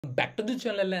Back to the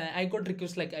channel. I got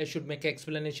requests like I should make an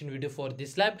explanation video for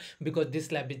this lab because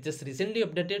this lab is just recently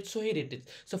updated. So here it is.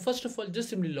 So first of all, just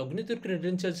simply log in with your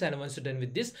credentials, and once you're done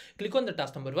with this, click on the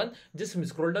task number 1. Just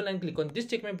scroll down and click on this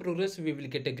check my progress. We will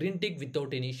get a green tick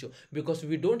without any issue because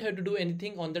we don't have to do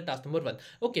anything on the task number 1.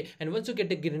 Okay, and once you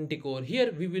get a green tick over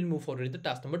here, we will move forward with the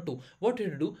task number 2. What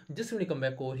you do, just simply come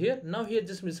back over here. Now here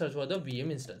just search for the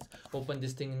VM instance. Open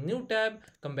this thing in new tab,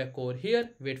 come back over here,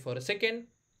 wait for a second.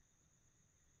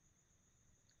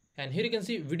 And here you can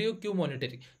see video queue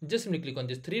monitoring. Just simply click on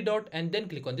this three dot and then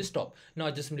click on this stop. Now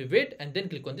just simply wait and then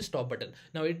click on the stop button.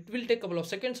 Now it will take a couple of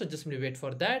seconds, so just simply wait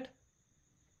for that.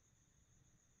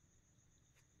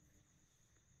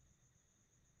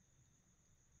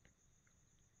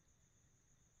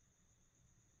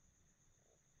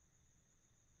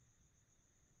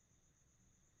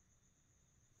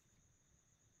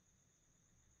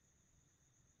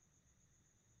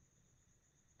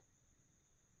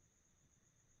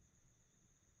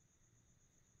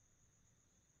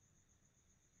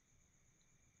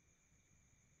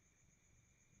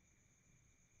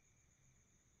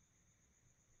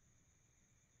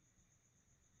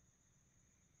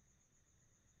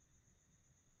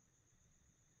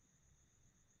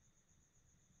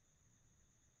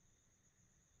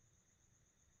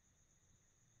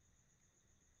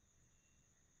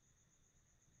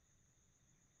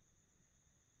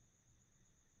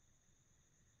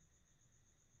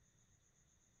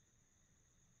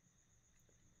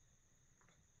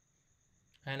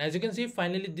 And as you can see,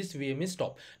 finally this VM is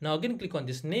stopped. Now again click on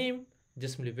this name,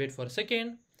 just simply wait for a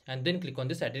second and then click on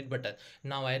this edit button.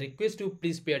 Now I request you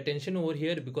please pay attention over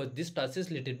here because this task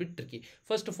is little bit tricky.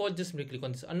 First of all, just simply click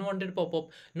on this unwanted pop-up.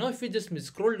 Now if you just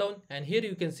scroll down and here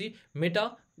you can see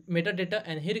metadata,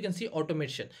 and here you can see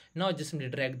automation. Now just simply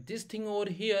drag this thing over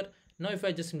here. Now if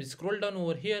I just simply scroll down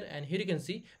over here, and here you can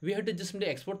see we have to just simply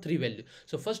export 3 values.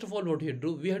 So first of all, what you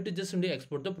do, we have to just simply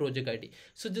export the project ID.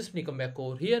 So just simply come back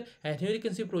over here, and here you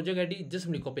can see project ID. Just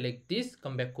simply copy like this,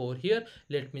 come back over here.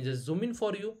 Let me just zoom in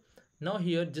for you. Now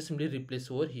here just simply replace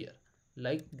over here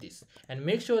like this, and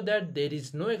make sure that there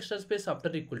is no extra space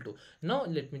after equal to. Now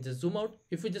let me just zoom out.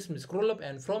 If you just scroll up,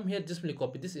 and from here just simply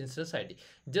copy this instance ID.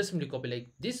 Just simply copy like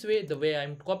this way, the way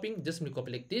I'm copying. Just simply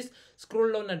copy like this,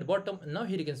 scroll down at the bottom. Now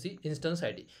here you can see instance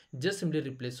ID. Just simply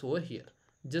replace over here,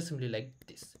 just simply like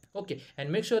this. Okay, and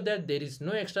make sure that there is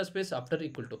no extra space after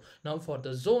equal to. Now for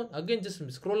the zone, again just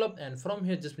scroll up, and from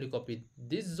here just simply copy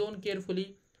this zone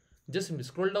carefully. Just simply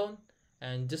scroll down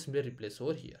and just simply replace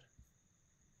over here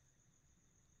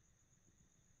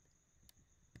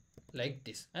like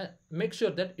this, and make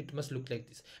sure that it must look like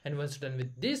this. And once you're done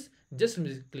with this, just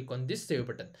click on this save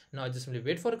button. Now just simply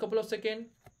wait for a couple of seconds.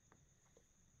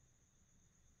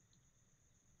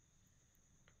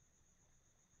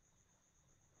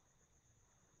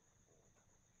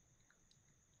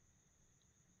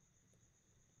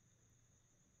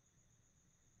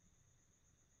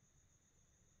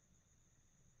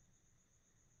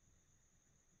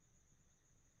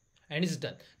 And it's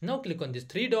done. Now click on this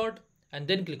three dot and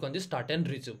then click on this start and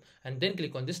resume, and then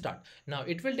click on this start. Now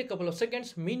it will take a couple of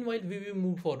seconds. Meanwhile, we will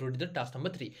move forward to the task number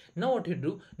 3. Now what you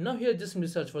do, now here just simply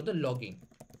search for the logging.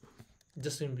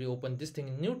 Just simply open this thing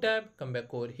in new tab, come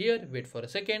back over here, wait for a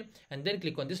second, and then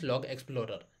click on this log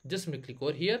explorer. Just simply click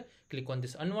over here, click on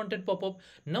this unwanted pop-up.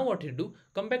 Now what you do,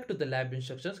 come back to the lab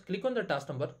instructions, click on the task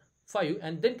number 5,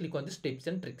 and then click on this tips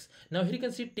and tricks. Now here you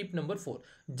can see tip number 4.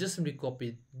 Just simply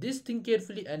copy this thing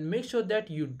carefully and make sure that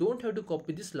you don't have to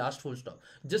copy this last full stop.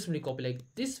 Just simply copy like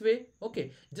this way.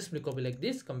 Okay, just simply copy like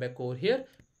this, come back over here,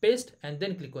 paste, and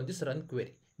then click on this run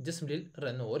query. Just simply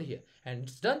run over here, and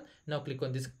it's done. Now click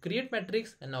on this create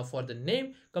matrix, and now for the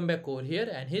name, come back over here,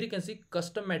 and here you can see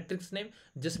custom matrix name.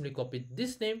 Just simply copy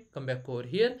this name, come back over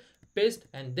here, paste,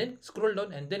 and then scroll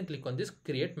down and then click on this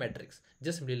create matrix.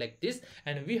 Just simply like this,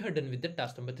 and we are done with the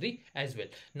task number 3 as well.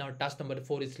 Now task number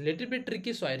 4 is little bit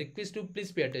tricky, so I request you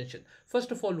please pay attention.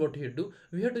 First of all, what you do,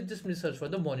 we have to just simply search for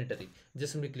the monitoring.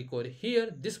 Just simply click over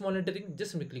here, this monitoring.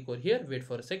 Just simply click over here, wait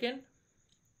for a second.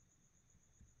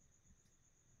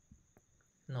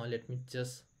 Now let me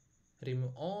just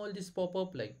remove all this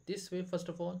pop-up like this way first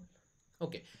of all.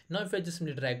 Okay, now if I just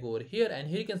simply drag over here, and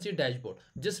here you can see dashboard.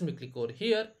 Just simply click over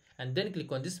here and then click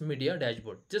on this media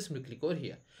dashboard. Just simply click over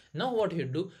here. Now what you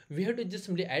do, we have to just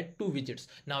simply add 2 widgets.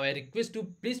 Now I request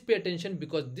you please pay attention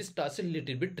because this task is a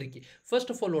little bit tricky. First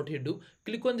of all, what you do,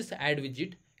 click on this add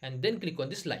widget and then click on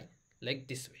this line like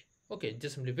this way. Okay,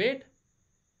 just simply wait.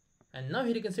 And now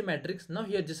here you can see matrix. Now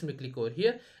here just simply click over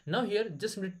here. Now here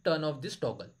just simply turn off this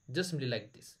toggle. Just simply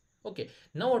like this. Okay,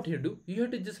 now what you do, you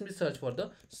have to just simply search for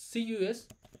the CUS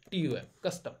TUM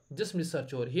custom. Just me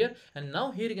search over here, and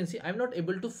now here you can see I'm not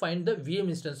able to find the VM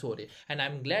instance over here, and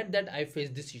I'm glad that I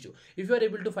faced this issue. If you are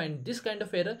able to find this kind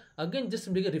of error, again just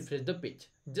simply refresh the page.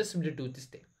 Just simply do this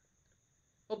thing.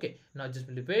 Okay, now just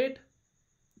simply wait,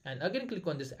 and again click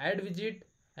on this add widget,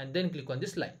 and then click on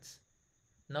this lines.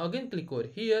 Now again click over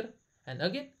here, and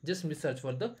again just simply search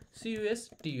for the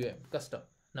CUS-TUM custom.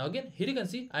 Now again here you can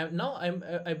see I'm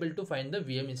able to find the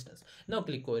VM instance. Now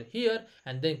click over here,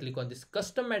 and then click on this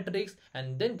custom matrix,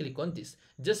 and then click on this.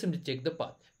 Just simply check the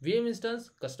path, VM instance,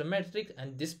 custom matrix,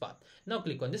 and this path. Now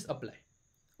click on this apply.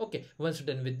 Okay, once you're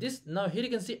done with this, now here you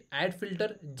can see add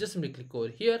filter. Just simply click over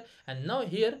here, and now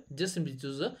here just simply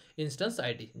choose a instance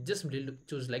ID. Just simply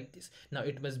choose like this. Now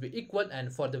it must be equal,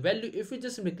 and for the value, if you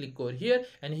just simply click over here,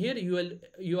 and here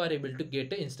you are able to get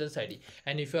the instance ID.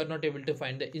 And if you are not able to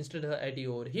find the instance ID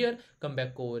over here, come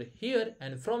back over here,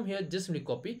 and from here just simply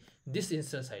copy this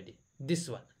instance ID. This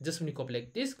one, just simply copy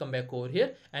like this, come back over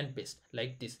here and paste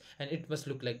like this, and it must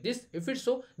look like this. If it's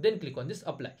so, then click on this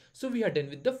apply. So we are done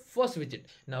with the first widget.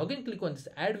 Now again click on this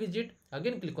add widget,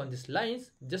 again click on this lines,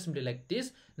 just simply like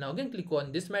this. Now again click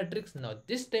on this matrix. Now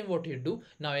this time what you do,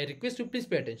 now I request you please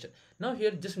pay attention. Now here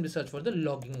just simply search for the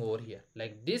logging over here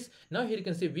like this. Now here you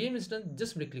can see VM instance,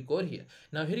 just simply click over here.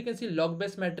 Now here you can see log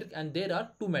based matrix, and there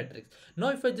are 2 matrix. Now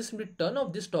if I just simply turn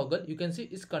off this toggle, you can see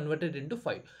it's converted into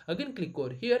 5. Again click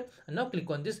over here, and now click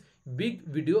on this big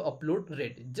video upload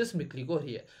rate. Just simply click over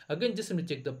here. Again just simply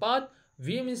check the path,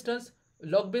 VM instance,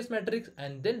 log based matrix,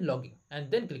 and then logging,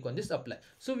 and then click on this apply.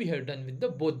 So we have done with the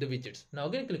both the widgets. Now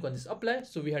again click on this apply.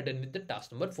 So we have done with the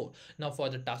task number 4. Now for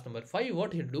the task number 5,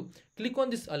 what you do, click on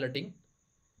this alerting,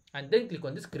 and then click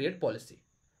on this create policy,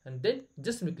 and then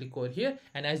just simply click over here.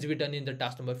 And as we done in the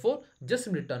task number 4, just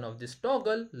simply turn off this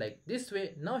toggle like this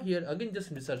way. Now here again just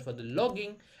simply search for the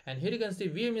logging, and here you can see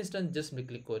VM instance, just simply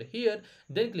click over here,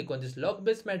 then click on this log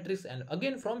based matrix, and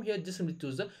again from here just simply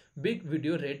choose the big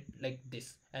video rate like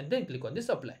this, and then click on this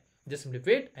apply. Just simply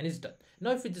wait, and it's done.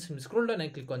 Now if you just simply scroll down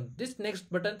and click on this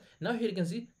next button, now here you can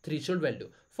see threshold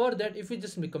value. For that, if you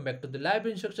just simply come back to the lab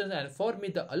instructions, and for me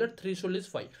the alert threshold is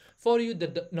 5. For you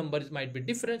the numbers might be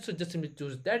different, so just simply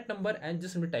choose that number and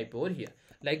just simply type over here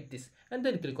like this, and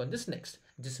then click on this next.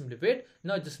 Just simply wait.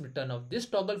 Now just simply turn off this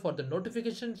toggle for the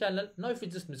notification channel. Now if you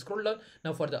just simply scroll down,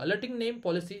 now for the alerting name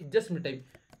policy, just simply type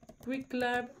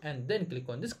Qwiklabs, and then click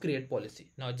on this create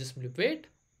policy. Now just simply wait,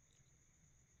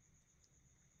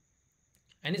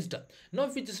 and it's done. Now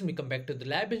if you just come back to the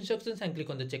lab instructions and click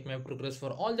on the check my progress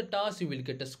for all the tasks, you will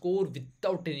get a score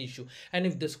without any issue. And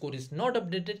if the score is not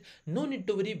updated, no need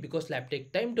to worry, because lab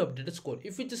take time to update the score.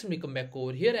 If you just come back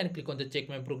over here and click on the check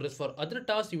my progress for other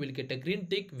tasks, you will get a green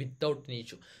tick without any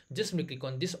issue. Just click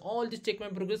on this, all this check my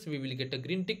progress, we will get a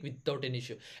green tick without any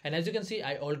issue. And as you can see,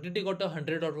 I already got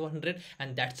 100 out of 100,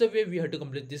 and that's the way we have to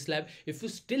complete this lab. If you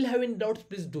still have any doubts,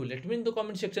 please do let me in the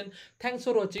comment section. Thanks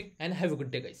for watching, and have a good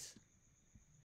day guys.